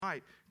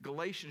tonight,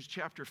 Galatians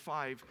chapter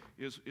 5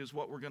 is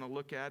what we're going to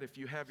look at. If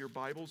you have your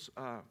Bibles,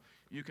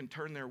 you can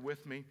turn there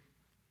with me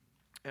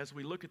as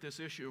we look at this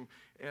issue.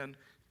 And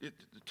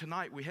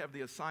tonight we have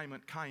the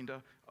assignment,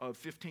 of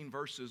 15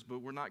 verses, but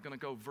we're not going to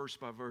go verse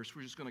by verse.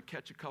 We're just going to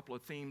catch a couple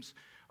of themes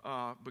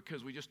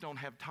because we just don't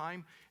have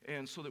time,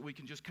 and so that we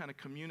can just kind of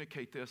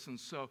communicate this. And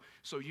so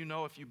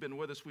if you've been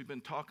with us, we've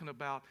been talking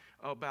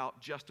about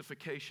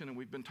justification, and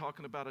we've been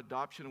talking about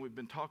adoption, and we've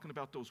been talking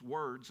about those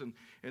words,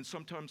 and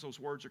sometimes those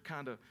words are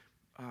kind of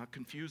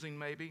confusing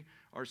maybe,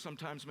 or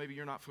sometimes maybe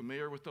you're not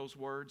familiar with those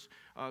words,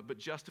 but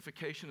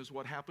justification is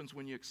what happens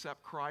when you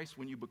accept Christ,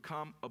 when you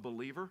become a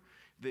believer,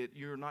 that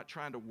you're not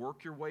trying to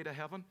work your way to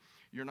heaven,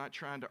 you're not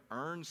trying to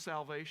earn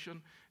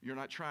salvation, you're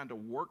not trying to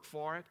work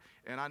for it.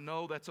 And I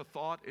know that's a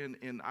thought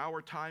in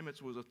our time.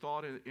 It was a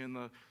thought in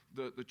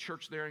the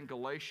church there in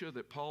Galatia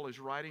that Paul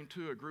is writing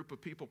to. A group of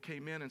people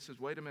came in and says,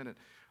 wait a minute,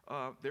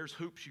 there's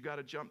hoops you got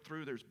to jump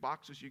through, there's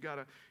boxes you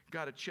got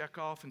to check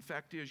off. In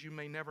fact is, you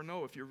may never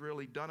know if you've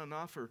really done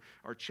enough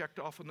or checked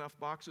off enough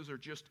boxes or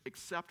just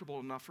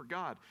acceptable enough for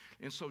God.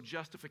 And so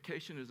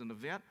justification is an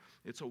event,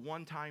 it's a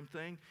one-time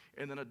thing,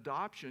 and then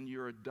adoption,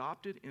 you're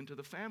adopted into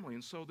the family.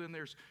 And so then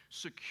there's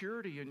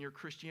security in your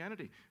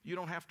Christianity. You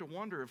don't have to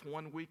wonder if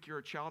one week you're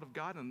a child of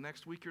God and the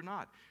next week you're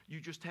not. You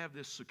just have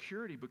this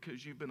security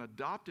because you've been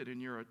adopted and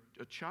you're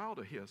a child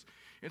of His.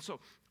 And so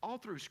all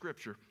through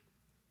Scripture,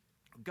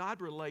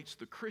 God relates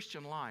the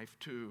Christian life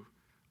to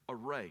a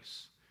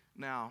race.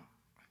 Now,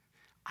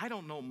 I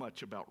don't know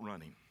much about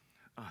running.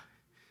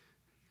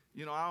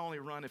 I only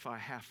run if I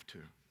have to.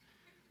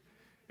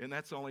 And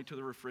that's only to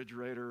the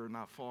refrigerator or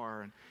not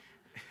far.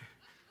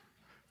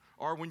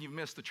 Or when you've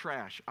missed the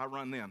trash, I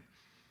run then.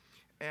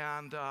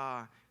 And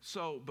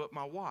but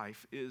my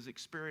wife is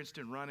experienced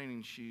in running,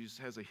 and she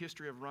has a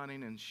history of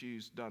running, and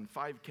she's done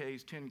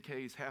 5Ks,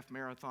 10Ks, half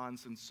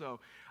marathons. And so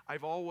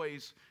I've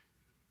always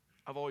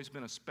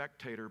been a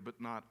spectator, but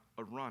not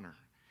a runner.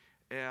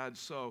 And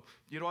so,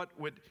 you know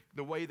what?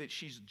 The way that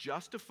she's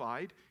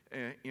justified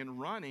in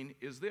running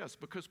is this,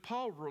 because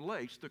Paul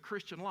relates the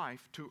Christian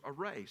life to a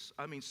race.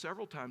 I mean,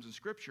 several times in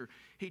Scripture,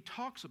 he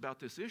talks about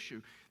this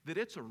issue, that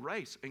it's a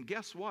race. And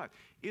guess what?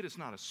 It is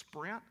not a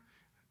sprint.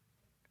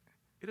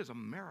 It is a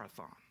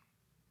marathon.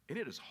 And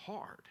it is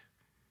hard.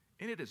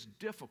 And it is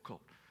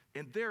difficult.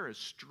 And there is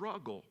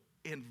struggle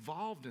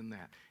involved in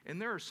that.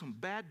 And there are some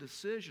bad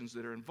decisions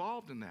that are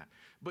involved in that.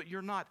 But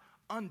you're not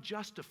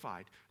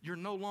unjustified. You're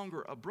no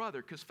longer a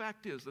brother. Because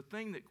fact is, the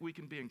thing that we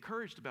can be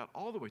encouraged about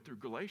all the way through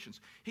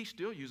Galatians, he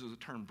still uses the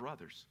term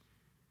brothers.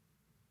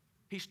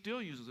 He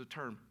still uses the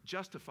term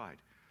justified.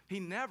 He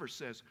never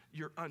says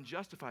you're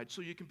unjustified,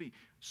 so you can be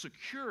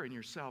secure in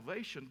your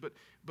salvation.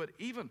 But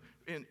even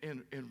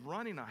in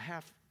running a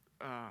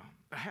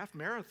half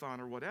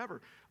marathon or whatever,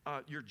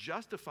 you're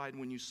justified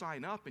when you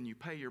sign up and you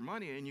pay your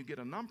money and you get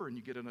a number and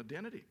you get an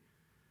identity.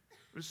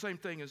 The same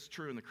thing is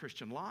true in the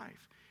Christian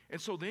life. And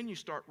so then you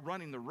start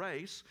running the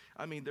race.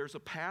 I mean, there's a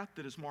path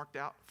that is marked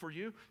out for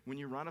you when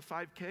you run a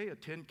 5K, a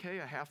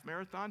 10K, a half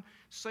marathon.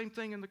 Same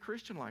thing in the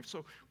Christian life.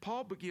 So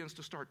Paul begins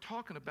to start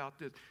talking about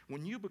that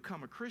when you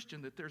become a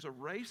Christian, that there's a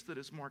race that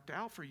is marked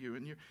out for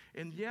you.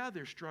 And yeah,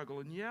 there's struggle,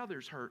 and yeah,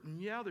 there's hurt, and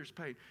yeah, there's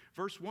pain.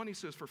 Verse 1, he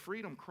says, for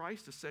freedom,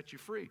 Christ has set you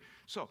free.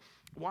 So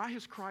why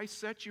has Christ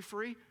set you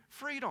free?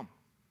 Freedom.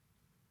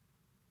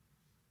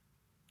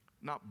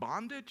 Not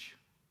bondage,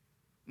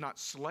 not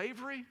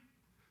slavery,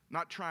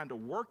 not trying to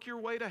work your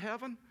way to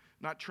heaven,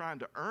 not trying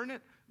to earn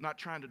it, not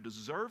trying to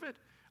deserve it.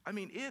 I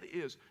mean, it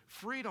is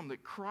freedom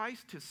that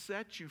Christ has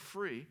set you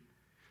free.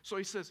 So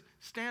he says,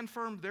 stand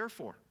firm,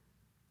 therefore,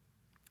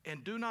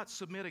 and do not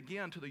submit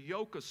again to the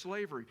yoke of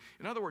slavery.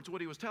 In other words,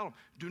 what he was telling them,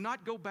 do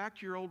not go back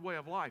to your old way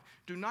of life.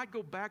 Do not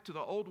go back to the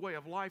old way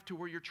of life to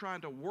where you're trying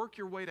to work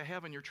your way to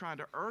heaven, you're trying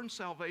to earn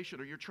salvation,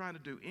 or you're trying to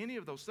do any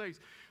of those things.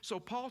 So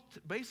Paul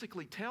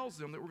basically tells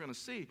them that we're going to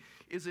see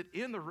is that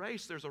in the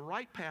race there's a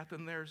right path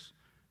and there's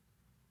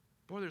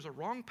a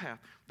wrong path.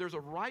 There's a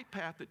right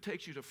path that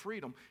takes you to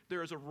freedom.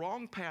 There is a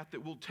wrong path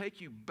that will take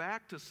you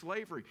back to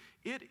slavery.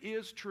 It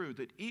is true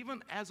that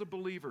even as a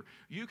believer,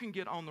 you can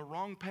get on the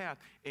wrong path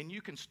and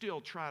you can still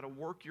try to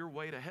work your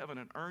way to heaven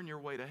and earn your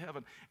way to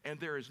heaven. And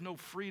there is no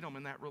freedom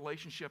in that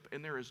relationship,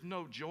 and there is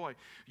no joy.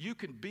 You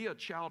can be a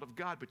child of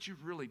God, but you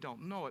really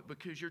don't know it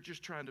because you're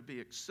just trying to be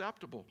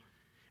acceptable.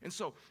 And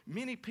so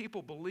many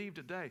people believe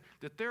today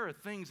that there are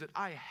things that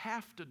I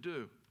have to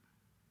do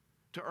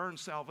to earn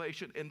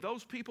salvation. And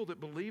those people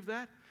that believe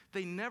that,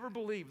 they never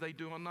believe they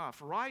do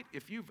enough, right?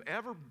 If you've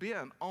ever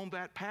been on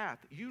that path,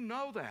 you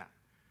know that.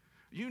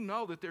 You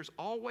know that there's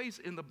always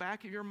in the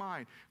back of your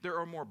mind, there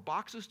are more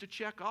boxes to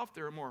check off,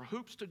 there are more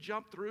hoops to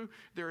jump through,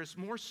 there is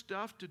more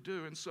stuff to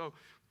do. And so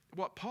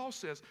what Paul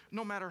says,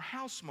 no matter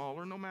how small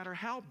or no matter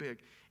how big,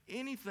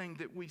 anything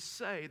that we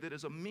say that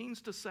is a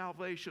means to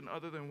salvation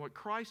other than what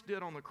Christ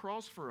did on the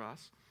cross for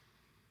us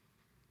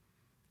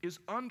is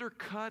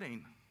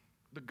undercutting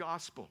the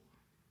gospel.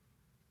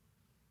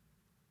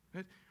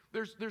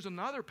 There's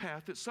another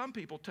path that some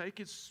people take.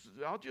 It's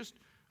I'll just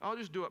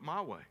do it my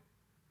way.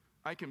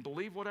 I can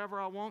believe whatever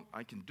I want.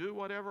 I can do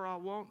whatever I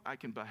want. I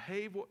can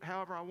behave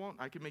however I want.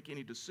 I can make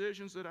any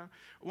decisions that I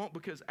want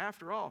because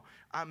after all,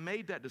 I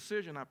made that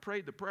decision. I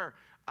prayed the prayer.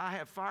 I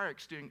have fire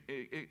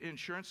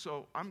insurance,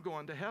 so I'm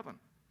going to heaven.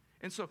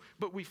 And so,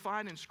 but we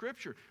find in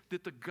Scripture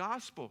that the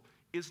gospel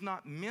is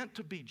not meant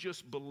to be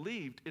just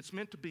believed. It's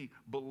meant to be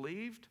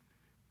believed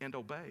and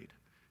obeyed.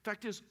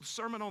 Fact is,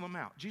 Sermon on the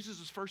Mount,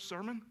 Jesus' first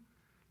sermon,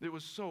 it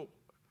was so,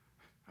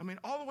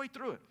 all the way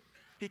through it,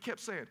 he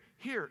kept saying,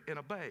 hear and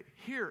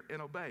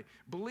obey,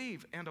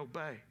 believe and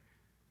obey.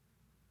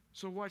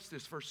 So watch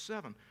this, verse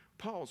 7.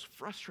 Paul's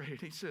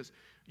frustrated. He says,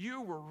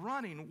 you were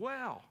running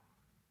well.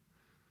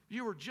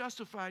 You were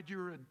justified. You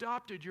were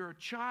adopted. You're a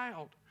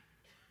child.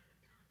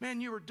 Man,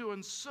 you were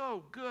doing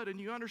so good,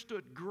 and you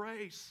understood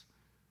grace,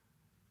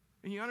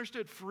 and you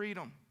understood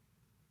freedom.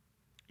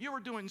 You were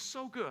doing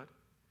so good.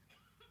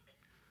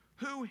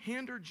 Who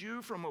hindered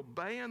you from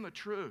obeying the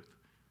truth?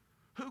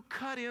 Who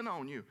cut in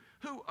on you?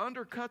 Who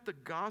undercut the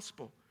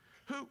gospel?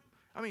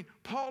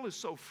 Paul is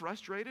so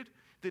frustrated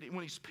that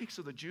when he speaks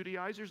of the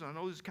Judaizers, and I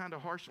know this is kind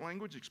of harsh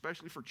language,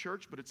 especially for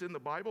church, but it's in the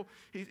Bible.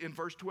 In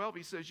verse 12,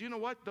 he says, you know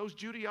what? Those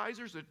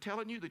Judaizers are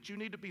telling you that you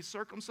need to be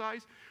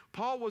circumcised.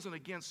 Paul wasn't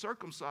against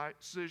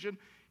circumcision.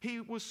 He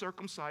was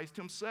circumcised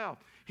himself.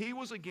 He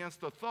was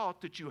against the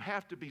thought that you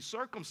have to be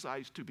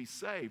circumcised to be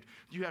saved.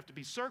 You have to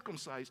be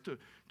circumcised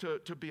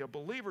to be a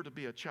believer, to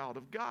be a child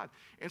of God.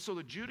 And so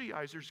the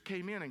Judaizers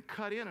came in and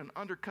cut in and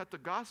undercut the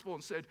gospel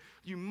and said,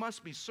 you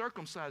must be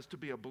circumcised to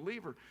be a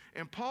believer.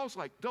 And Paul's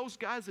like, those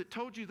guys that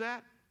told you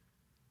that,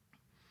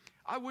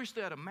 I wish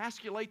they'd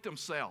emasculate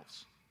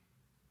themselves.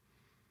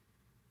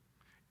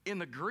 In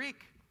the Greek,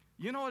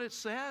 you know what it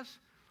says?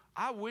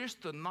 I wish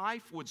the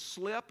knife would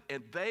slip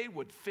and they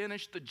would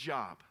finish the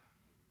job.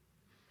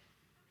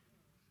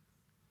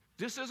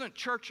 This isn't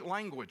church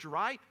language,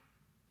 right?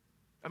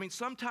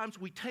 Sometimes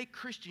we take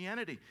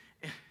Christianity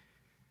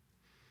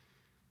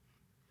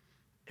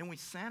and we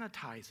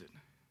sanitize it.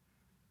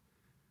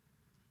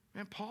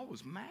 Man, Paul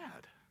was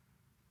mad.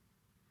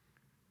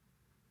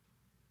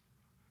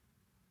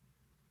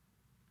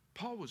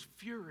 Paul was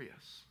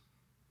furious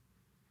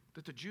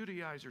that the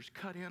Judaizers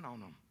cut in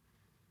on him.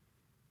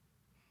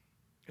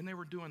 And they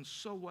were doing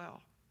so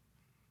well.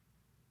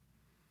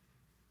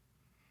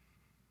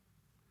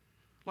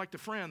 Like the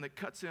friend that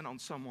cuts in on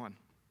someone,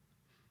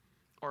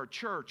 or a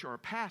church, or a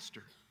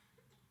pastor.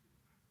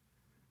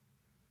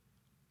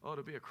 Oh,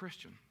 to be a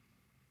Christian,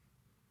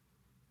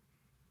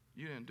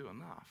 you didn't do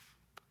enough.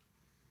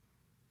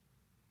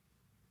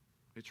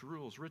 It's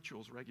rules,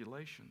 rituals,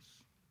 regulations.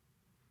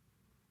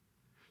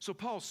 So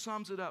Paul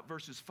sums it up,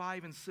 verses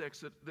 5 and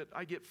 6, that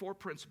I get 4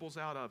 principles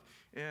out of,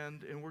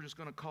 and we're just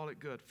going to call it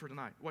good for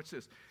tonight. Watch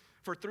this.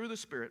 For through the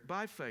Spirit,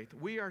 by faith,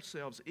 we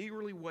ourselves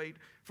eagerly wait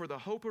for the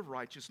hope of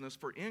righteousness,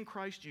 for in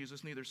Christ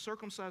Jesus neither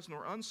circumcised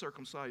nor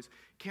uncircumcised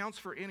counts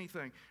for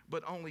anything,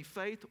 but only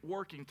faith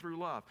working through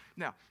love.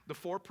 Now, the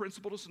 4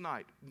 principles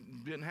tonight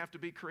didn't have to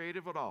be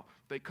creative at all.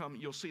 They come,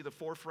 you'll see the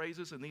 4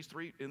 phrases in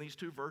these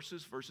 2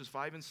 verses, verses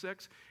 5 and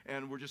 6,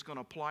 and we're just going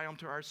to apply them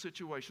to our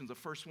situations. The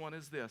first one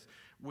is this: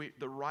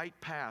 the right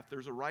path.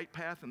 There's a right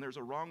path and there's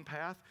a wrong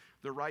path.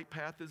 The right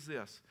path is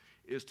this: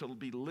 is to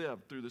be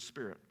lived through the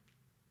Spirit.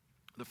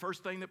 The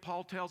first thing that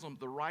Paul tells them,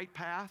 the right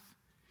path,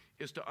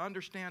 is to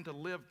understand to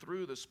live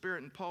through the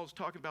Spirit. And Paul's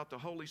talking about the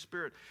Holy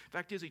Spirit.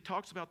 Fact is, he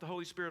talks about the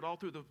Holy Spirit all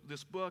through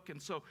this book.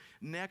 And so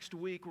next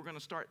week, we're going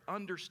to start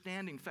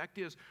understanding. Fact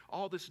is,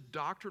 all this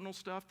doctrinal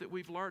stuff that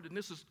we've learned, and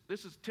this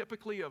is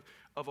typically of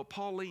a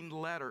Pauline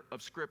letter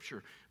of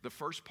Scripture. The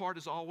first part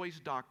is always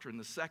doctrine.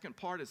 The second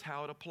part is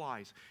how it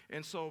applies.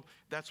 And so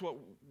that's what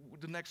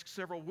the next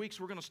several weeks,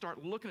 we're going to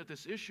start looking at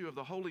this issue of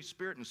the Holy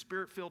Spirit and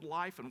Spirit-filled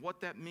life and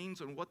what that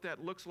means and what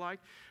that looks like.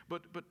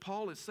 But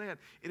Paul is saying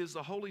it is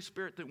the Holy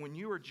Spirit that when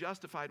you are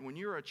justified, when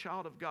you're a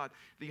child of God,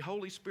 the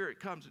Holy Spirit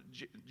comes.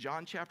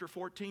 John chapter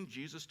 14,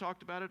 Jesus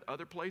talked about it,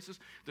 other places.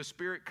 The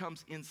Spirit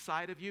comes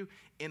inside of you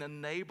and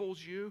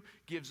enables you,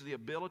 gives the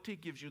ability,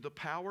 gives you the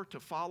power to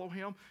follow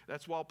Him.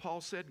 That's why Paul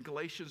said in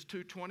Galatians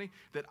 2:20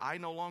 that I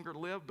no longer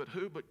live, but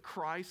who? But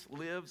Christ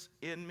lives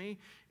in me.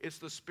 It's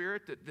the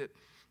Spirit that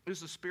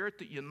is the Spirit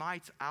that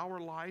unites our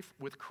life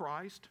with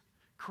Christ.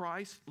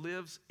 Christ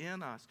lives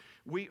in us.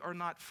 We are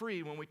not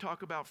free. When we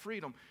talk about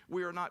freedom,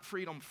 we are not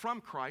freedom from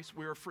Christ.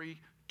 We are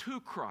free to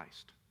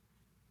Christ.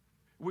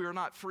 We are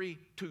not free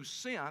to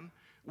sin.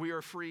 We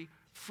are free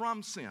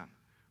from sin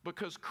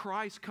because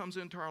Christ comes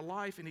into our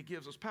life and He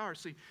gives us power.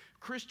 See,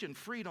 Christian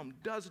freedom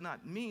does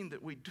not mean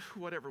that we do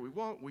whatever we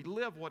want. We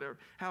live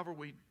however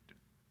we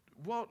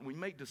want. We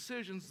make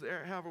decisions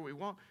there however we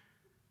want.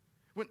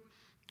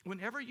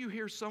 Whenever you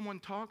hear someone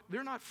talk,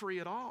 they're not free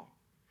at all.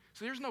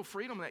 So there's no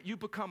freedom in that. You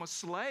become a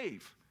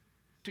slave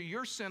to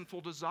your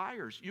sinful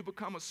desires. You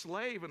become a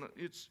slave, and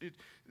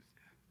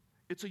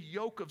it's a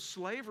yoke of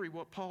slavery,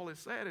 what Paul has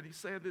said. And he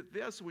said that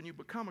this, when you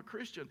become a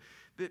Christian,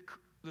 that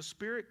the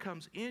Spirit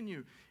comes in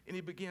you, and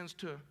He begins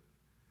to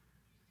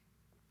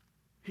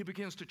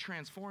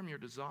transform your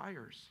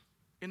desires.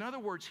 In other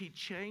words, he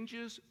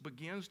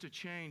begins to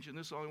change, and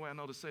this is the only way I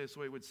know to say this,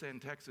 the way we would say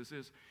in Texas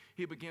is,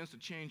 he begins to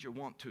change your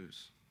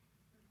want-tos.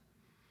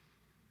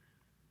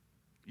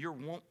 Your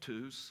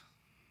want-tos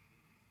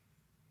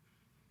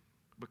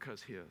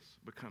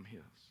become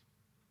his.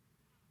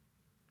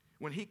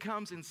 When he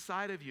comes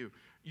inside of you,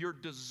 your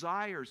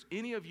desires,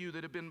 any of you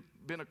that have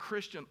been a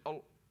Christian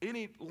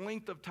any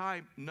length of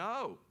time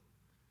know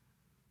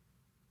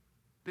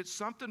that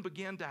something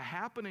began to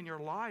happen in your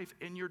life,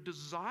 and your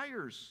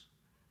desires,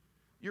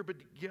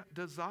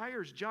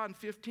 John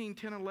 15,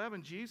 10,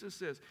 11, Jesus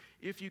says,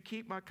 if you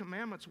keep my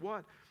commandments,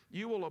 what?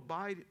 You'll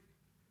abide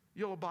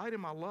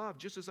in my love,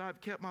 just as I have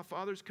kept my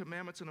Father's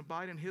commandments and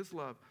abide in his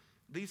love.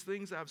 These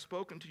things I have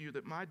spoken to you,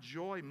 that my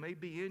joy may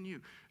be in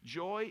you.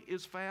 Joy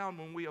is found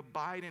when we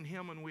abide in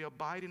him, and we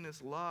abide in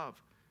his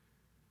love.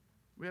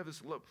 We have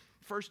this love.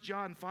 1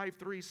 John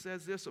 5:3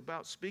 says this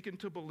about speaking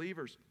to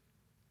believers.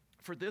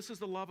 For this is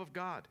the love of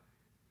God.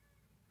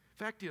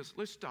 Fact is,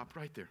 let's stop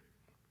right there.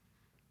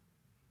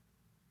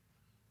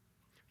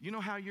 You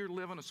know how you're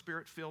living a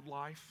spirit-filled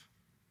life?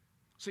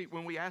 See,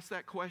 when we ask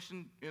that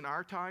question in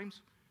our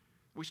times,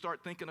 we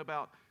start thinking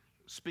about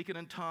speaking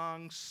in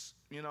tongues,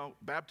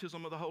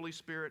 baptism of the Holy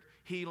Spirit,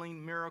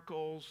 healing,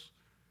 miracles,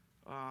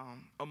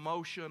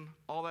 emotion,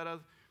 all that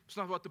other. It's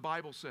not what the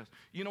Bible says.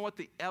 You know what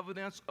the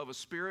evidence of a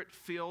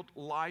spirit-filled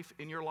life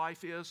in your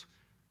life is?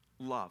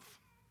 Love.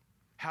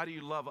 How do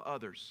you love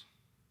others?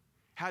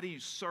 How do you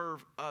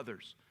serve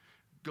others?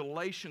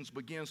 Galatians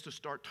begins to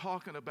start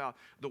talking about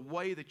the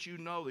way that you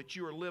know that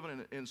you are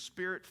living in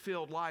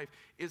spirit-filled life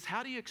is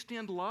how do you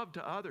extend love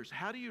to others?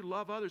 How do you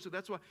love others? So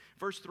that's why,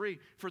 verse 3,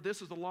 for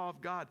this is the law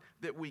of God,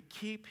 that we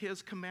keep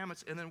his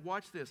commandments. And then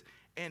watch this.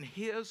 And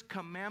his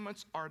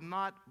commandments are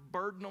not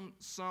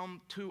burdensome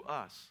to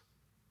us.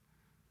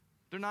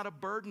 They're not a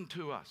burden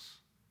to us.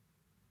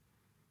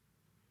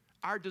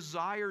 Our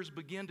desires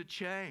begin to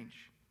change.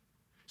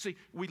 See,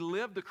 we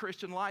live the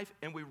Christian life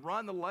and we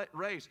run the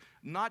race,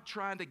 not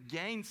trying to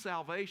gain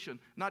salvation,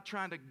 not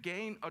trying to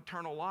gain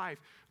eternal life,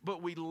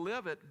 but we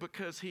live it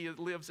because he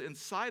lives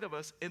inside of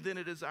us, and then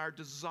it is our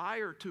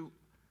desire to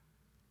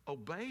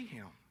obey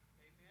him.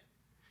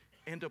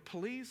 Amen. And to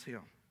please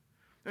him.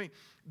 I mean,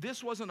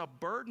 this wasn't a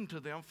burden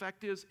to them.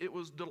 Fact is, it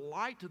was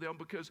delight to them,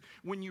 because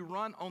when you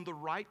run on the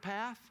right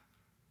path,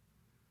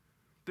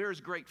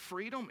 there's great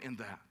freedom in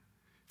that.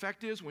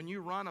 Fact is, when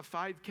you run a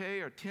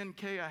 5K or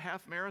 10K, a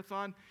half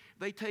marathon,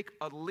 they take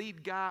a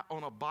lead guy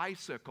on a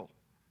bicycle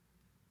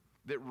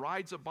that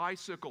rides a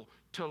bicycle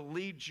to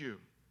lead you.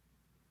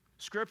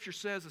 Scripture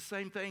says the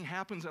same thing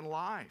happens in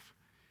life.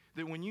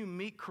 That when you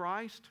meet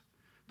Christ,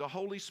 the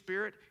Holy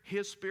Spirit,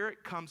 his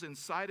Spirit comes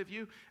inside of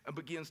you and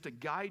begins to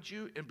guide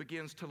you and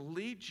begins to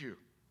lead you.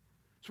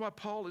 That's why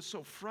Paul is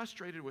so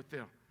frustrated with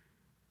them.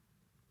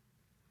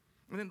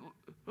 And then,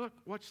 look,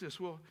 watch this.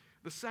 Well,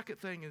 the second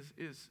thing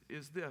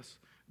is this.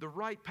 The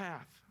right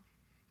path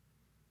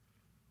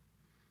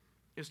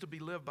is to be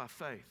lived by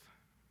faith.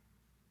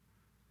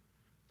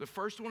 The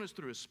first one is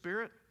through his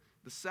Spirit.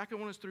 The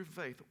second one is through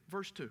faith.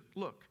 Verse 2,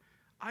 look,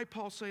 I,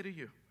 Paul, say to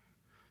you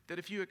that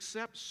if you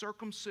accept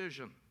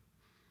circumcision,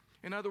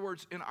 in other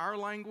words, in our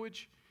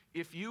language,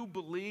 if you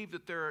believe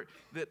that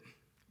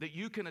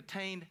you can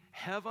attain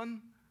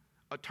heaven,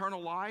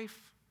 eternal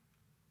life,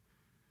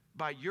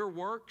 by your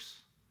works,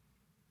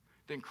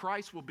 then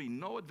Christ will be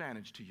no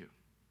advantage to you.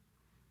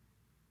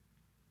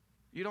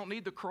 You don't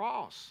need the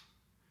cross.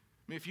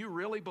 I mean, if you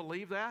really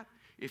believe that,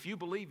 if you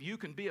believe you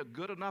can be a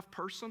good enough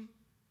person,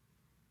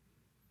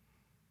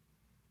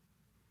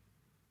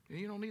 then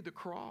you don't need the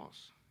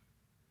cross.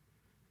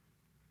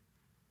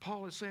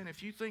 Paul is saying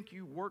if you think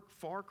you work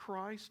for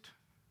Christ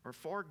or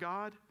for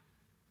God,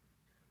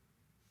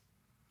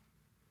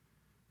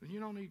 then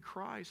you don't need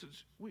Christ.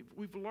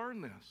 We've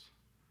learned this,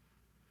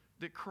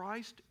 that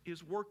Christ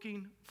is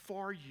working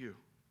for you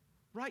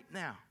right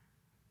now.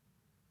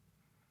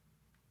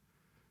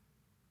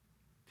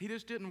 He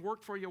just didn't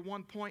work for you at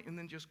one point and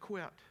then just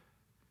quit.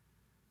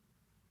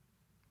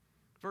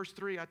 Verse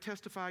 3, I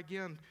testify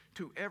again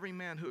to every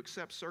man who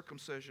accepts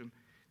circumcision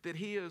that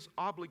he is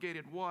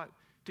obligated what?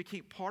 To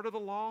keep part of the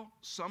law,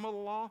 some of the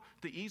law,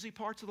 the easy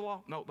parts of the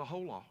law? No, the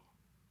whole law.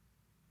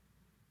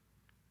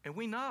 And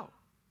we know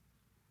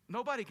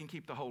nobody can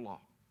keep the whole law.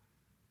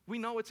 We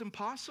know it's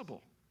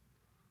impossible.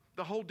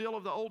 The whole deal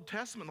of the Old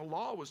Testament, the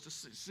law, was to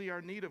see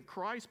our need of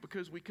Christ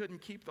because we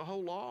couldn't keep the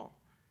whole law.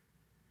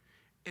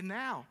 And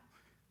now,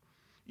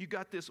 you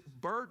got this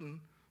burden,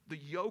 the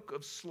yoke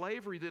of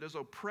slavery that is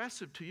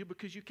oppressive to you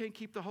because you can't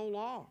keep the whole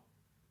law.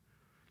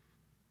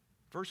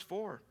 Verse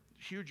 4,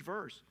 huge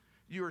verse.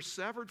 You are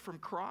severed from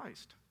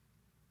Christ.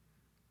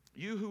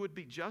 You who would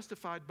be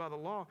justified by the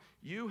law,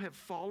 you have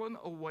fallen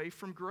away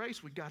from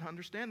grace. We've got to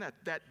understand that.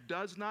 That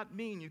does not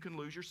mean you can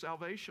lose your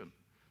salvation.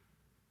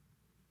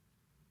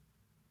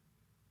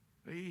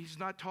 He's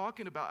not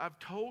talking about, I've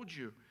told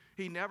you.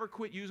 He never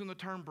quit using the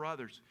term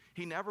brothers.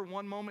 He never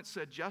one moment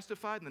said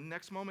justified, and the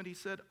next moment he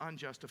said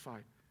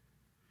unjustified.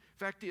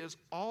 Fact is,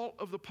 all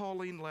of the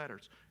Pauline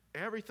letters,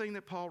 everything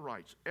that Paul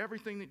writes,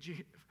 everything that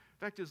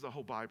fact is the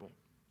whole Bible.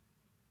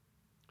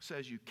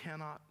 says you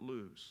cannot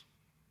lose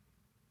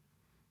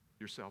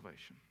your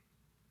salvation.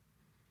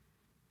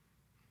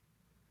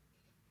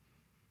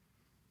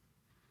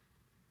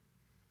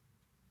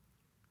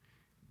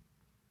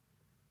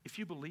 If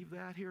you believe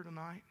that here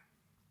tonight,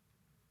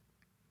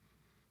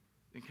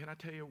 then can I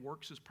tell you,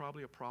 works is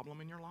probably a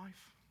problem in your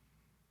life?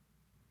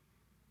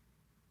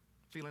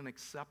 Feeling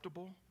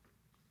acceptable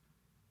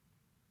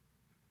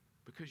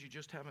because you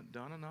just haven't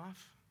done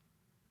enough?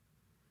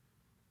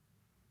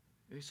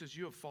 And he says,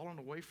 you have fallen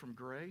away from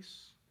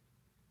grace.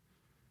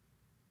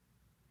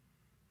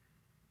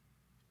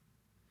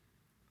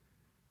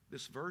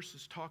 This verse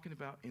is talking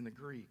about, in the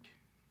Greek,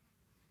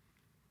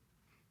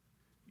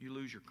 you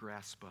lose your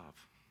grasp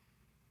of.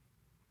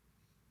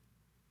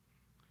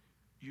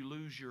 You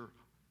lose your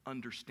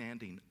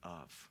understanding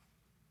of.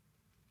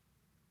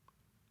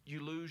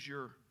 You lose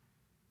your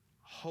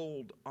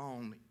hold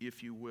on,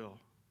 if you will,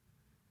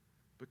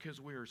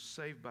 because we are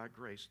saved by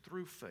grace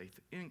through faith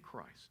in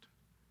Christ.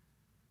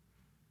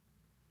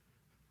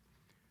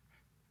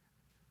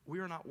 We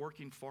are not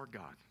working for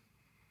God.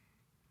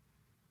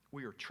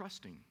 We are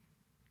trusting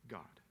God.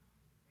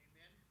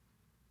 Amen.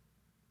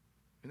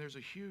 And there's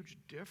a huge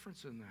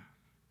difference in that.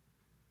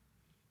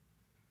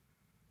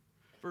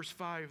 Verse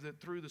 5, that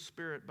through the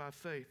Spirit by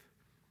faith,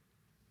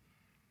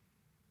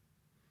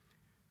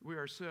 we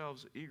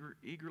ourselves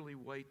eagerly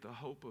wait the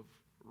hope of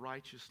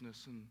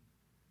righteousness. And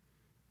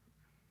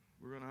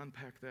we're going to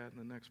unpack that in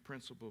the next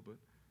principle. But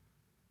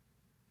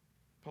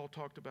Paul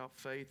talked about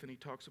faith, and he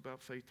talks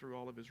about faith through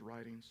all of his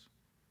writings.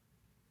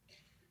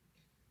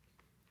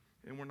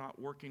 And we're not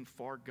working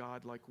for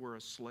God like we're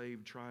a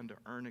slave trying to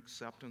earn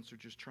acceptance or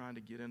just trying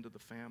to get into the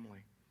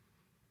family.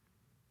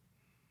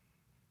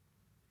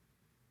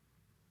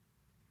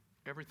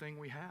 Everything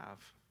we have,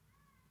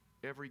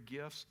 every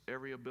gift,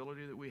 every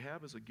ability that we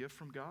have is a gift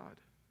from God.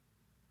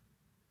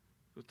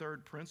 The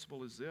third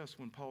principle is this,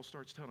 when Paul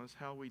starts telling us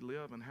how we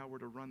live and how we're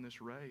to run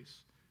this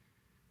race,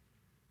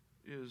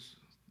 is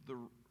the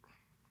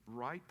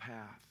right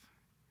path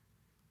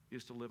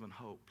is to live in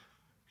hope.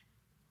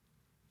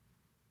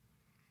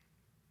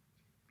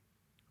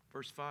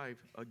 Verse 5,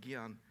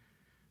 again,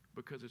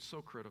 because it's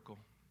so critical.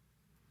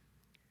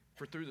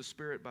 For through the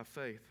Spirit by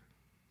faith,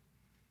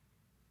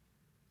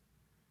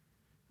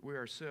 we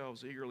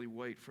ourselves eagerly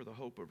wait for the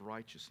hope of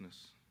righteousness.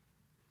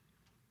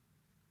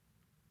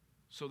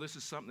 So this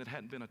is something that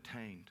hadn't been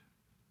attained,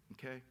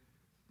 okay?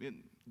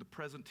 In the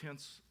present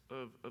tense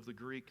of the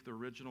Greek, the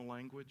original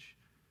language,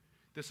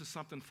 this is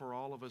something for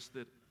all of us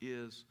that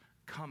is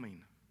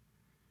coming.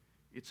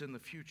 It's in the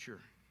future.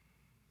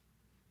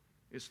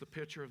 It's the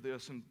picture of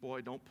this, and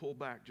boy, don't pull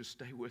back, just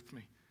stay with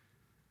me.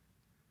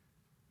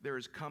 There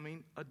is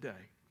coming a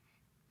day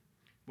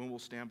when we'll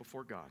stand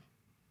before God.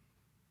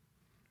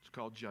 It's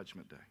called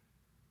Judgment Day.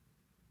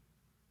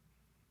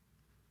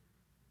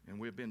 And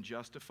we have been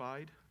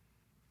justified,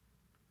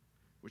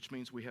 which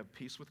means we have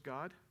peace with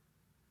God.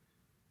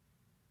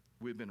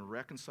 We've been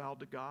reconciled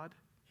to God.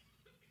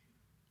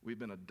 We've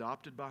been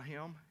adopted by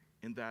Him,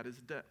 and that is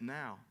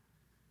now.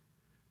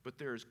 But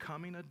there is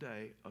coming a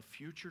day, a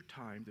future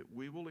time, that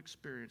we will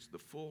experience the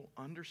full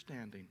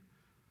understanding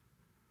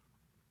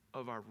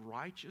of our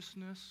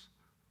righteousness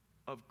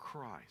of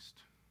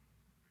Christ.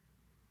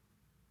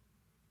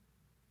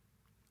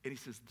 And he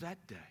says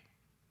that day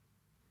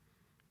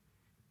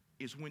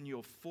is when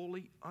you'll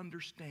fully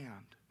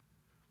understand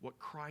what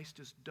Christ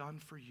has done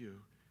for you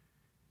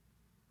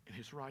in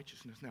his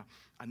righteousness. Now,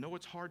 I know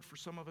it's hard for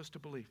some of us to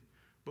believe,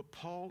 but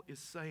Paul is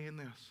saying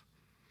this: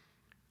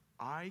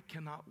 I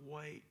cannot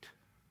wait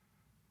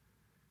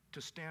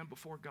to stand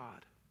before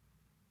God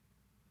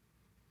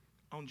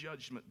on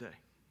Judgment Day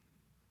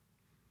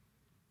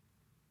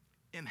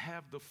and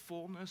have the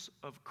fullness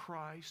of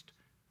Christ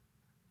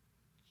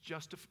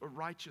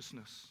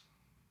righteousness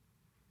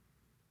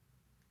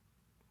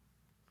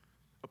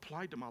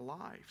applied to my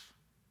life.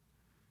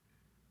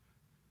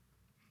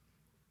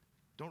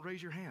 Don't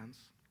raise your hands.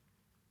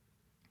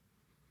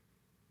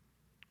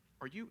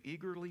 Are you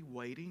eagerly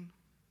waiting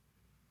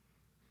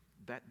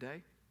that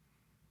day?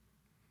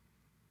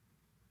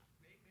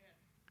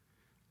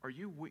 Are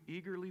you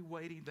eagerly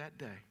waiting that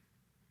day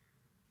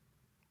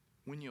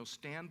when you'll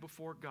stand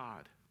before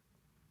God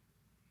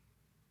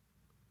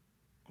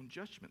on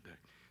Judgment Day?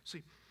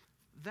 See,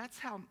 that's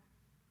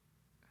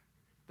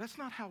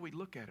not how we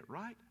look at it,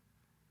 right?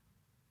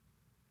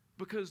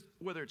 Because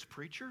whether it's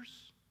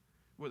preachers,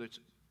 whether it's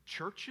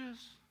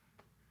churches,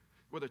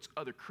 whether it's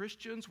other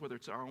Christians, whether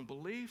it's our own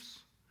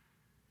beliefs,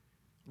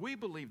 we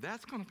believe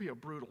that's going to be a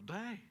brutal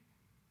day.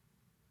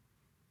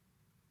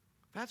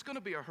 That's going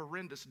to be a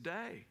horrendous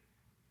day.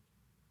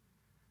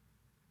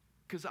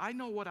 Because I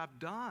know what I've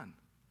done.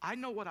 I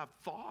know what I've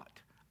thought.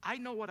 I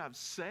know what I've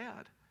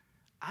said.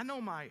 I know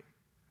my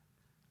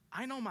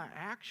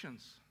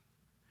actions.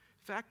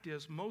 Fact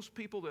is, most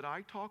people that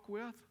I talk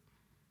with,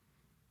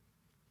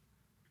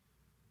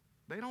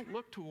 they don't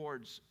look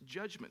towards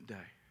Judgment Day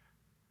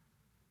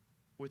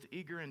with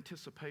eager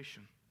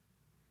anticipation.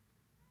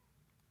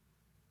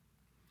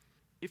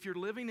 If you're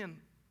living in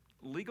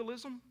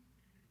legalism,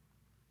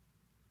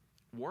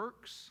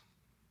 works,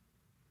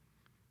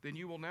 then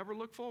you will never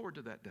look forward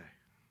to that day.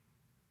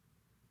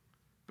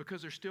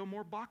 Because there's still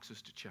more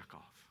boxes to check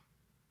off.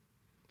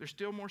 There's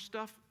still more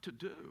stuff to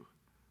do.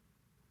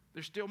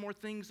 There's still more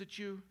things that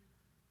you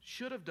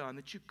should have done,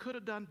 that you could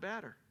have done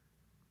better.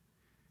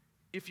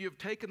 If you've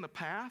taken the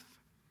path,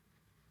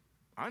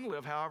 I can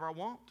live however I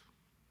want.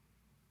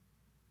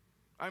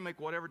 I can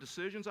make whatever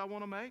decisions I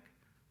want to make.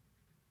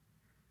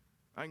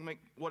 I can make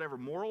whatever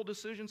moral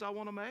decisions I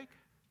want to make.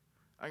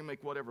 I can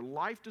make whatever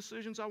life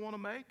decisions I want to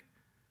make.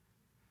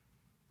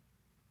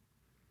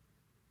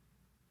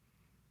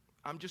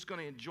 I'm just going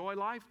to enjoy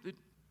life.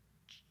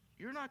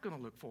 You're not going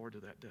to look forward to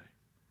that day.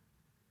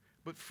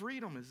 But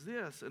freedom is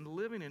this, and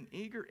living in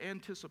eager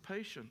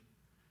anticipation.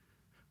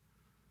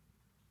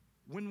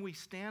 When we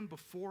stand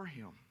before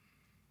Him,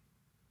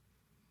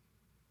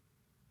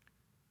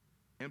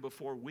 and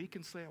before we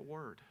can say a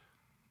word,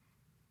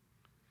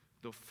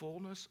 the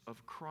fullness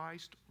of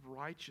Christ's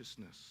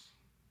righteousness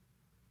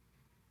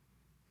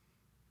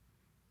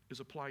is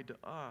applied to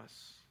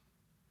us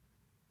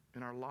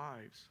in our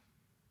lives.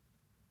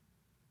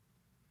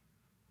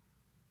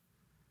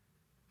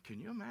 Can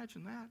you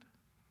imagine that?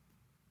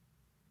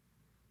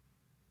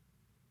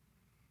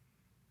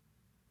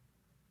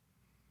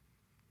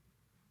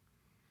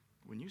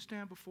 When you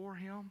stand before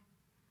Him,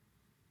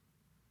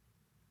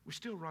 we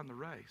still run the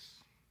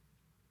race.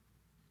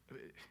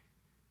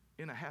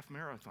 In a half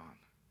marathon,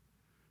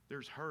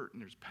 there's hurt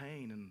and there's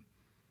pain and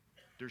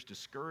there's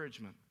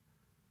discouragement.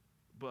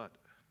 But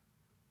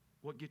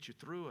what gets you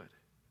through it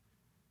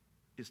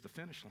is the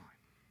finish line,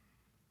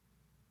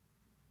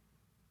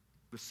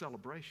 the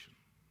celebration.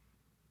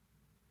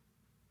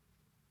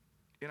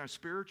 In our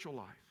spiritual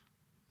life,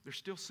 there's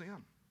still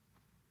sin.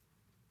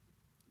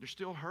 There's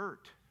still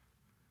hurt.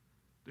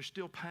 There's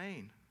still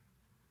pain.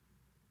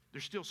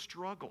 There's still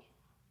struggle.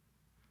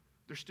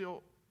 There's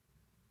still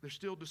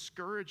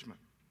discouragement.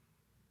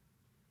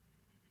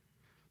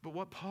 But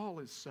what Paul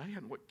is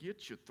saying, what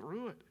gets you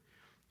through it,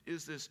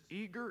 is this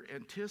eager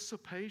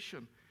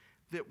anticipation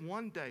that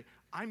one day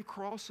I'm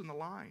crossing the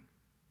line.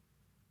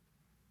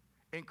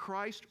 And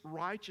Christ's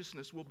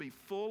righteousness will be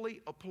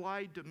fully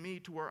applied to me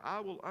to where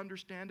I will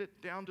understand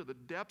it down to the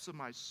depths of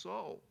my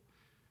soul.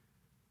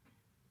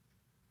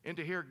 And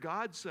to hear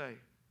God say,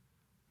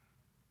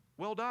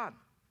 well done.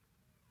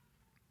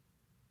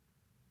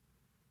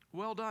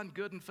 Well done,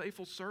 good and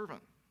faithful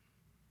servant.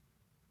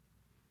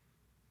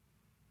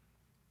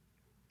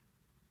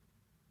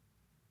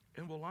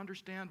 And we'll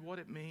understand what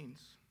it means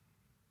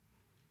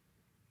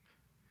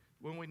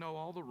when we know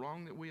all the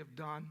wrong that we have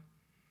done,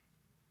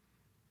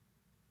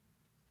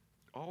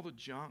 all the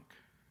junk.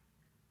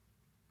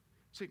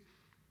 See,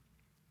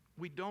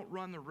 we don't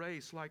run the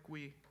race like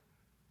we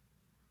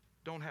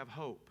don't have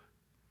hope.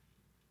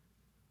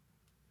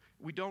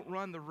 We don't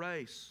run the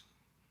race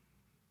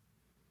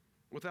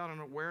without an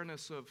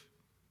awareness of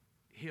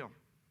Him.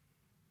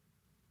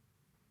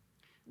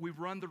 We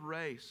run the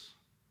race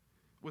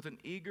with an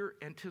eager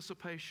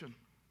anticipation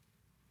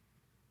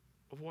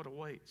of what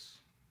awaits.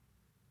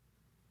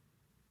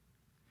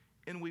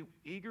 And we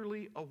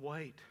eagerly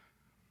await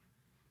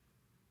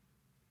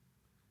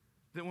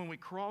that when we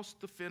cross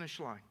the finish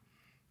line,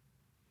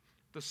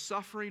 the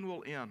suffering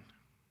will end,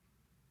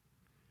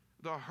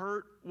 the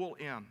hurt will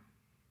end,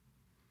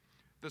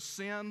 the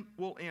sin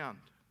will end,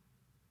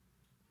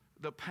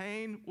 the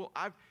pain will.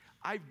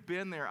 I've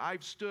been there.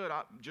 I've stood.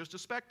 I'm just a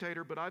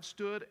spectator, but I've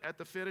stood at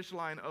the finish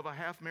line of a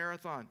half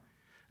marathon,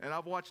 and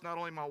I've watched not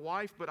only my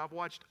wife, but I've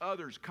watched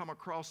others come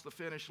across the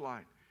finish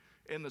line.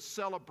 And the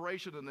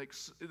celebration and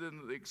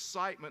the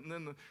excitement and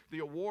then the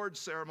award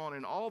ceremony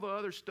and all the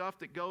other stuff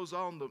that goes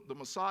on, the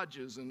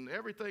massages and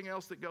everything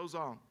else that goes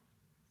on.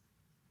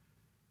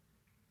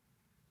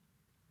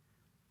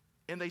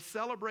 And they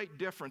celebrate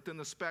different than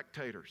the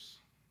spectators.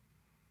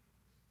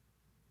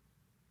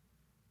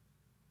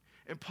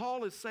 And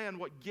Paul is saying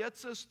what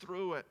gets us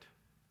through it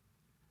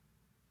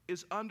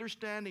is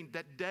understanding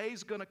that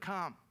day's going to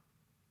come.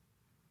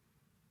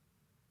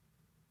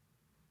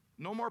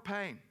 No more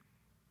pain.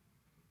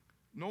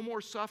 No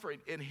more suffering.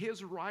 And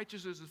His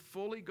righteousness is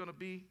fully going to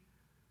be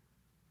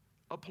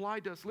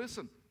applied to us.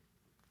 Listen,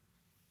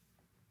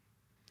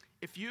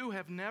 if you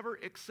have never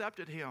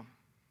accepted Him,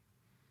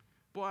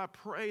 boy, I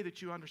pray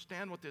that you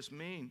understand what this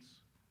means.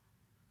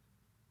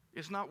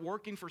 It's not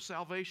working for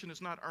salvation.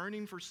 It's not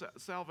earning for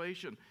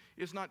salvation.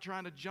 It's not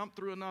trying to jump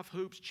through enough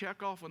hoops,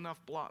 check off enough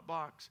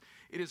box.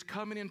 It is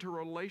coming into a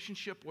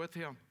relationship with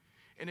Him.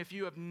 And if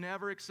you have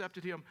never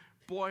accepted Him,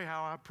 boy,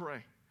 how I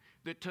pray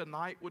that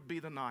tonight would be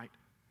the night.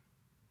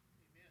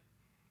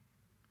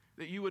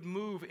 That you would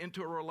move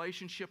into a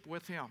relationship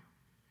with Him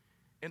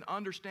and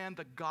understand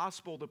the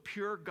gospel, the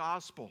pure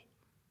gospel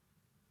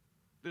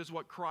This is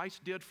what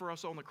Christ did for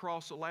us on the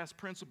cross. The last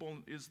principle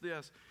is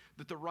this,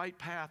 that the right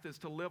path is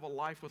to live a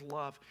life with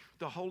love.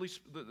 The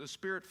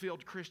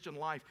Spirit-filled Christian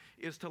life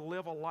is to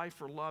live a life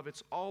for love.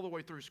 It's all the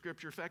way through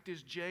Scripture. In fact,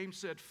 as James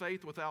said,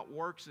 faith without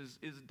works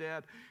is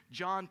dead.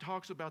 John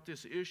talks about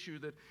this issue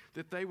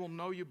that they will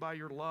know you by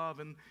your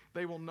love, and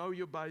they will know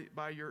you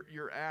by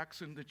your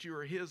acts, and that you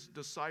are his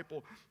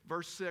disciple.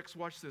 Verse 6,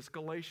 watch this.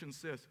 Galatians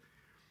says,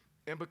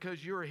 and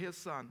because you are his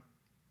son,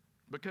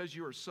 because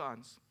you are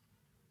sons,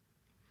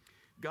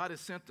 God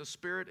has sent the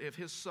Spirit of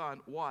his Son,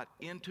 what?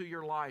 Into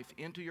your life,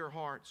 into your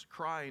hearts,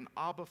 crying,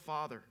 Abba,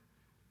 Father.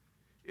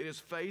 It is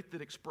faith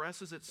that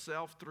expresses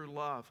itself through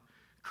love.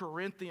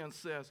 Corinthians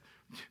says,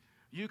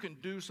 you can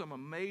do some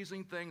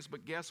amazing things,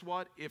 but guess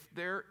what? If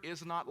there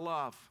is not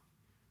love,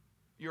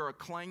 you're a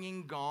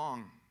clanging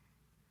gong.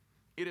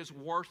 It is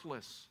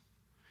worthless.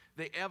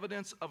 The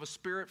evidence of a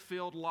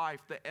Spirit-filled life,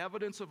 the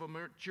evidence of a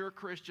mature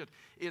Christian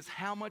is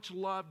how much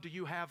love do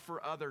you have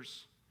for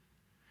others?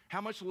 How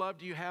much love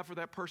do you have for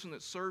that person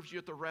that serves you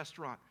at the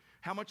restaurant?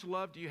 How much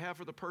love do you have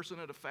for the person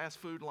at a fast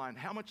food line?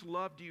 How much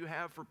love do you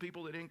have for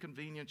people that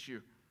inconvenience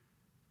you?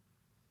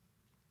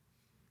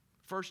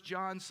 1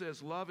 John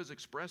says love is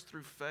expressed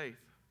through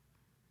faith.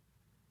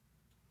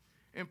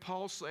 And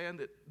Paul's saying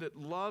that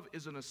love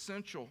is an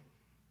essential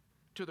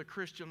to the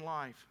Christian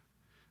life,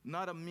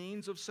 not a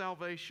means of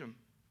salvation,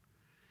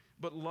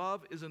 but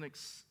love is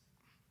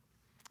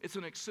it's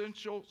an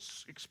essential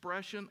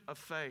expression of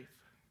faith.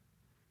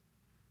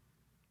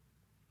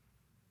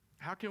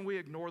 How can we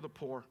ignore the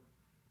poor,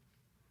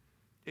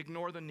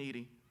 ignore the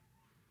needy,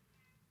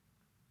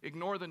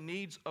 ignore the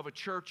needs of a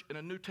church in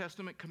a New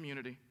Testament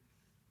community,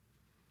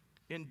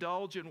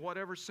 indulge in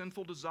whatever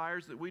sinful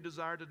desires that we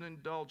desire to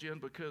indulge in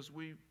because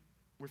we're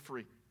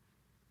free?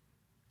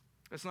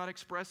 It's not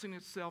expressing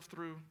itself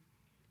through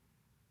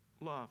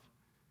love.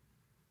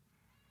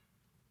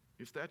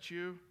 If that's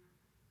you,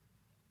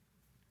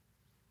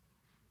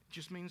 it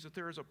just means that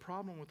there is a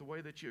problem with the way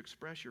that you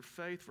express your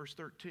faith. Verse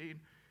 13,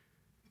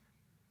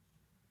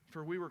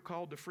 for we were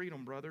called to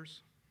freedom,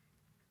 brothers.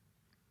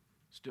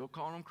 Still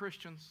calling them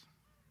Christians.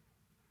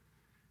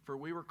 For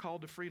we were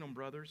called to freedom,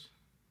 brothers.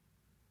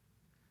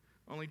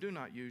 Only do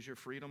not use your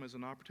freedom as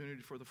an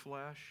opportunity for the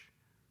flesh.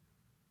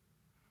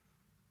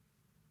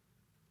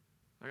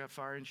 I got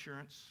fire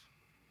insurance.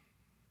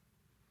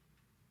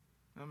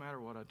 No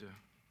matter what I do.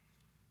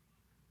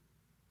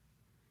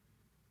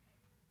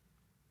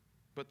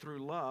 But through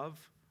love,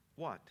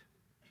 what?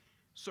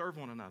 Serve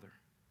one another.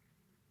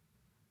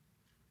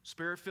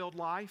 Spirit-filled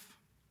life.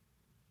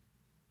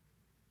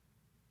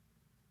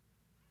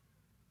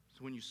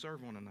 So when you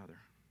serve one another,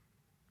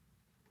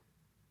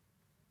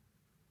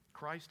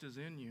 Christ is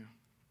in you.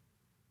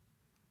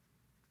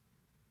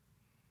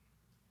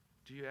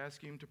 Do you ask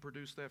him to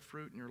produce that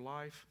fruit in your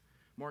life?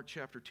 Mark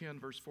chapter 10,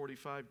 verse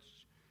 45,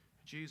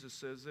 Jesus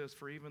says this,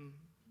 for even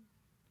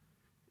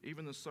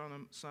the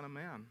Son of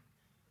Man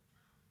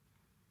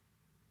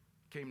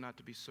came not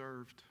to be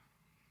served,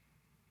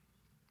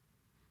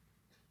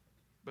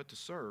 but to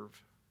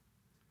serve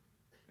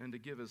and to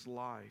give his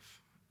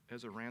life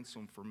as a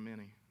ransom for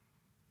many.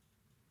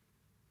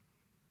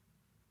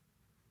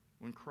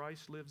 When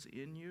Christ lives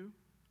in you,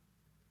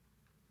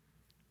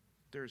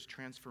 there's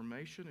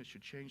transformation. It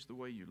should change the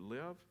way you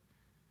live,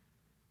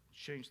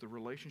 change the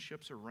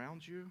relationships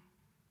around you.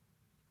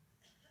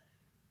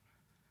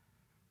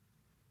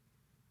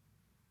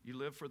 You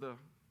live for the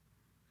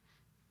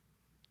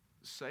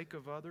sake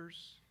of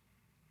others.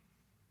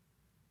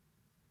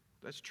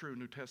 That's true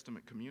New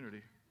Testament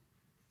community.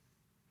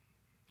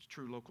 It's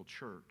true local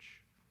church.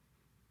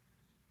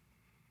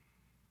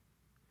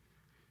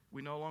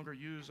 We no longer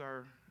use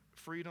our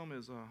freedom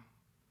as a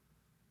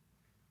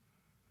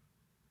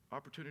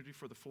opportunity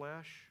for the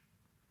flesh.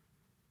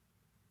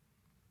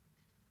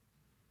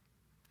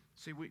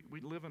 See, we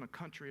live in a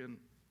country, and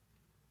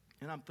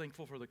I'm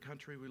thankful for the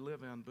country we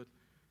live in, but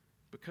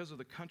because of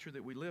the country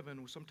that we live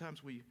in,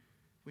 sometimes we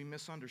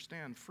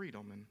misunderstand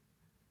freedom. And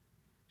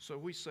so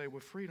we say,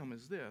 well, freedom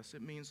is this.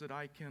 It means that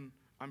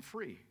I'm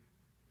free.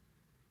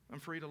 I'm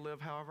free to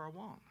live however I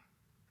want.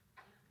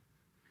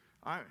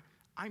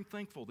 I'm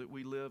thankful that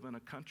we live in a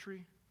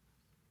country,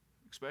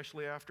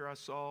 especially after I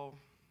saw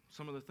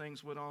some of the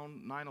things went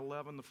on,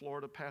 9/11, the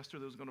Florida pastor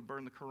that was going to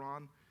burn the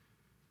Quran.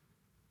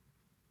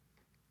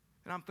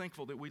 And I'm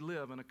thankful that we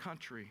live in a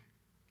country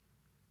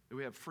that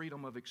we have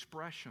freedom of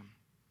expression.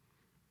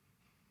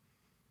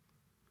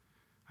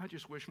 I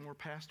just wish more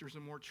pastors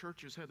and more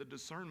churches had the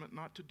discernment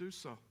not to do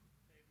so. Amen.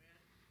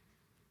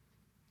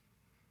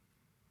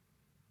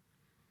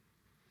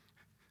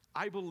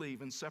 I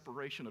believe in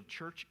separation of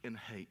church and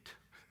hate.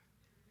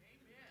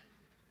 Amen.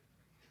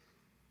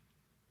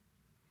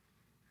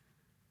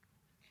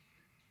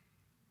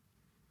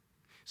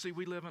 See,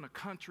 we live in a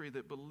country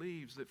that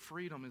believes that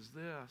freedom is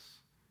this.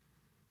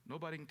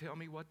 Nobody can tell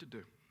me what to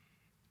do.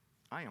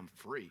 I am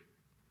free.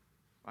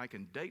 I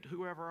can date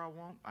whoever I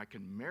want. I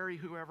can marry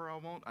whoever I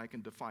want. I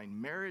can define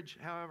marriage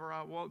however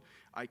I want.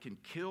 I can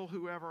kill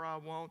whoever I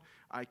want.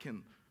 I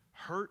can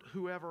hurt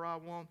whoever I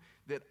want.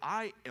 That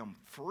I am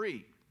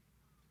free.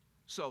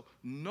 So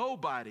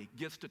nobody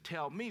gets to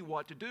tell me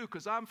what to do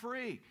because I'm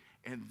free.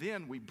 And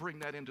then we bring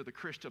that into the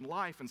Christian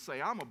life and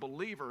say, I'm a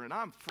believer and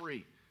I'm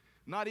free.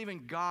 Not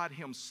even God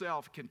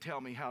himself can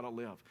tell me how to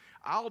live.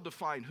 I'll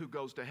define who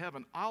goes to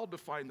heaven. I'll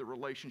define the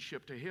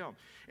relationship to him.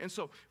 And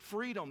so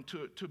freedom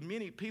to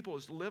many people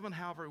is living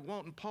however we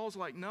want. And Paul's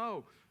like,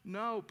 no,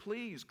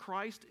 please.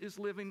 Christ is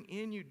living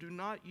in you. Do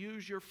not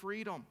use your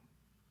freedom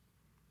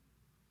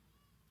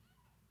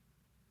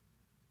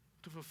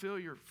to fulfill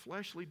your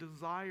fleshly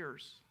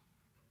desires.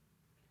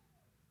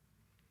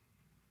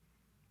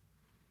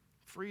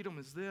 Freedom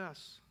is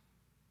this,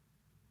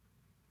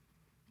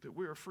 that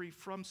we are free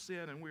from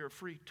sin and we are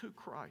free to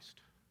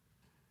Christ.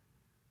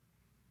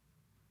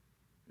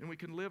 And we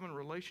can live in a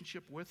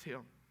relationship with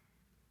him.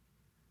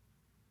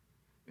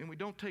 And we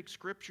don't take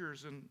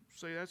scriptures and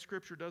say that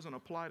scripture doesn't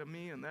apply to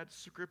me and that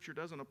scripture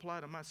doesn't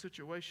apply to my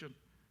situation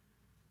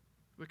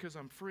because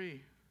I'm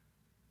free.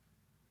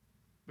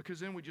 Because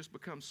then we just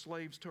become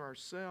slaves to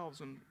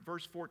ourselves. And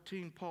verse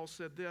 14, Paul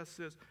said this,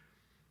 says,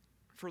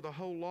 for the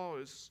whole law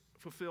is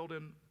fulfilled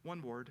in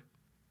one word.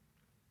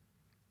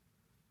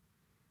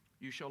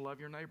 You shall love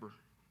your neighbor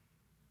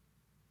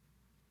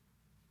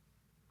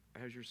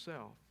as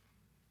yourself.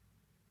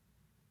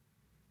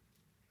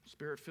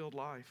 Spirit-filled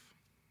life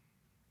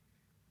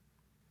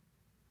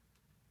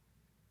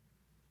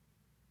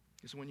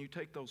is when you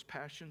take those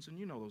passions, and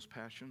you know those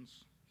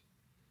passions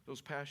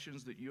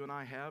that you and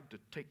I have to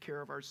take care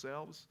of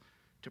ourselves,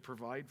 to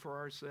provide for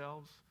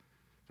ourselves,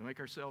 to make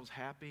ourselves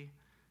happy,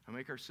 to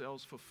make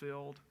ourselves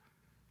fulfilled,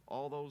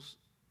 all those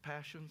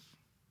passions,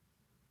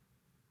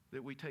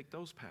 that we take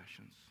those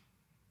passions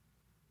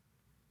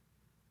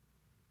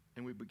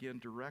and we begin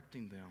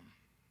directing them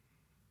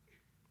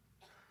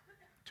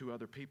to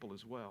other people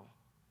as well.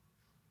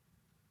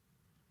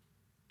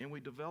 And we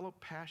develop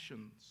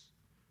passions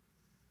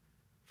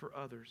for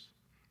others.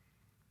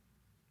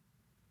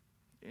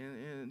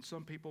 And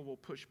some people will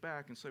push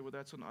back and say, well,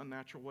 that's an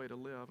unnatural way to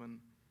live. And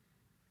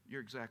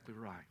you're exactly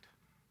right.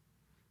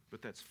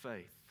 But that's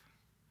faith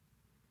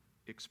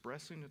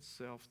expressing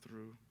itself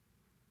through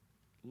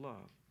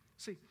love.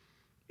 See,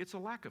 it's a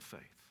lack of faith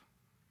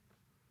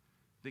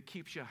that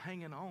keeps you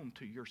hanging on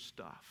to your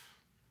stuff,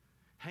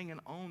 hanging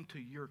on to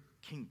your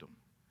kingdom,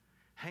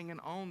 hanging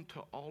on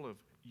to all of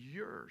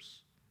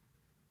yours.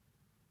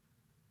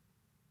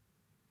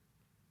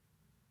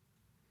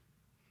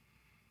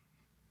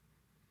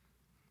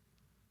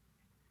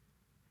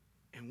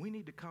 And we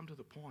need to come to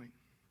the point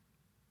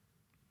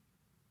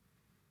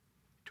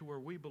to where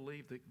we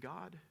believe that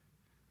God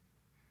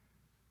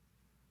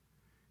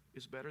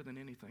is better than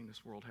anything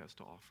this world has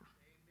to offer.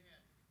 Amen.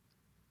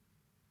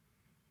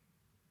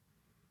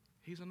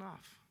 He's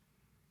enough.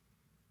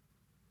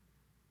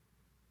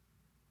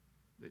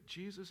 That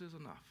Jesus is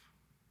enough.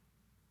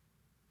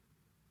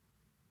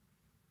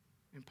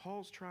 And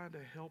Paul's trying to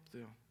help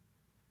them.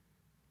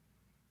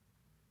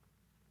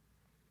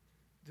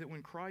 That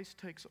when Christ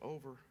takes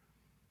over,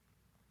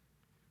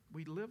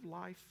 we live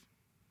life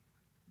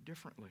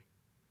differently.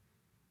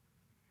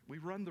 We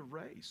run the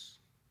race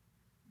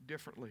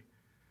differently.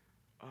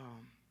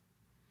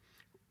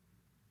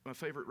 My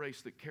favorite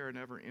race that Karen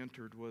ever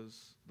entered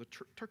was the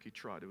turkey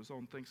trot. It was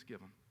on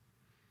Thanksgiving.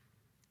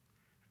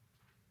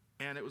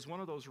 And it was one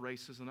of those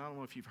races, and I don't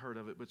know if you've heard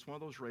of it, but it's one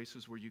of those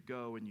races where you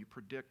go and you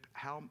predict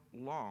how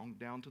long,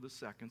 down to the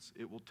seconds,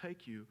 it will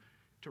take you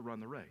to run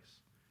the race.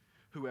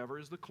 Whoever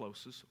is the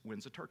closest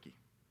wins a turkey.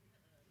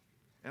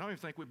 And I don't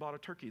even think we bought a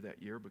turkey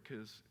that year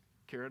because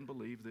Karen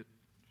believed that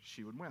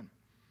she would win.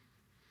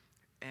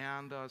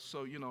 And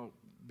so,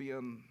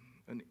 being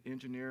an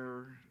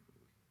engineer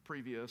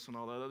previous and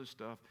all that other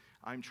stuff,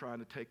 I'm trying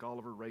to take all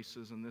of her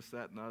races and this,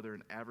 that, and the other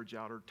and average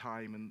out her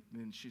time.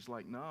 And she's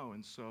like, no.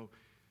 And so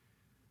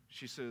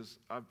she says,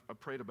 I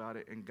prayed about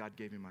it and God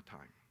gave me my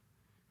time.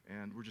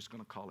 And we're just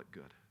going to call it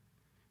good.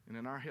 And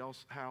in our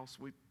house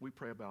we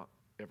pray about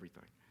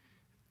everything.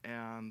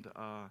 And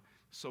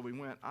so we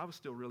went. I was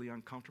still really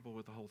uncomfortable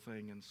with the whole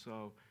thing. And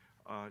so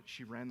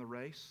she ran the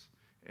race.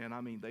 And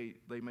I mean,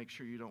 they make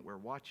sure you don't wear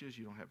watches,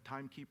 you don't have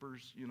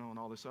timekeepers, and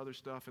all this other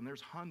stuff. And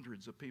there's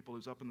hundreds of people. It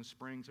was up in the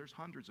Springs. There's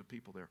hundreds of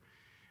people there.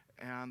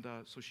 And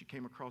so she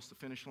came across the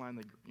finish line.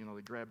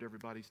 They grabbed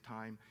everybody's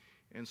time.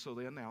 And so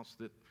they announced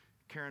that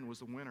Karen was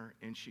the winner,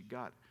 and she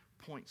got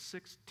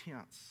 0.6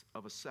 tenths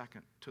of a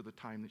second to the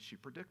time that she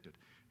predicted,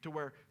 to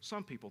where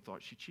some people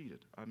thought she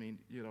cheated. I mean,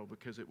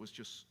 because it was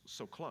just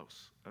so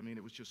close. I mean,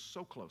 it was just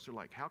so close. They're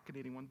like, how could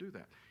anyone do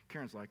that?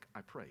 Karen's like, I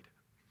prayed.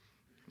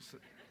 So,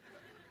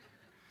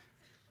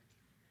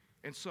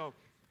 and so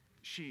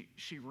she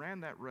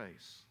ran that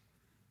race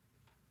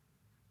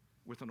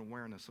with an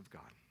awareness of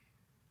God.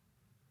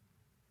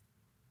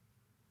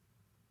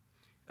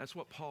 That's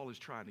what Paul is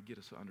trying to get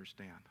us to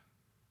understand.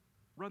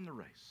 Run the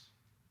race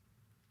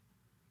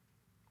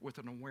with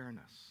an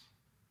awareness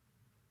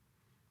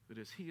that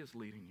as he is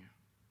leading you,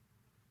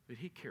 that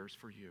he cares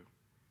for you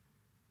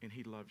and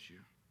he loves you.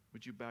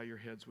 Would you bow your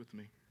heads with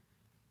me?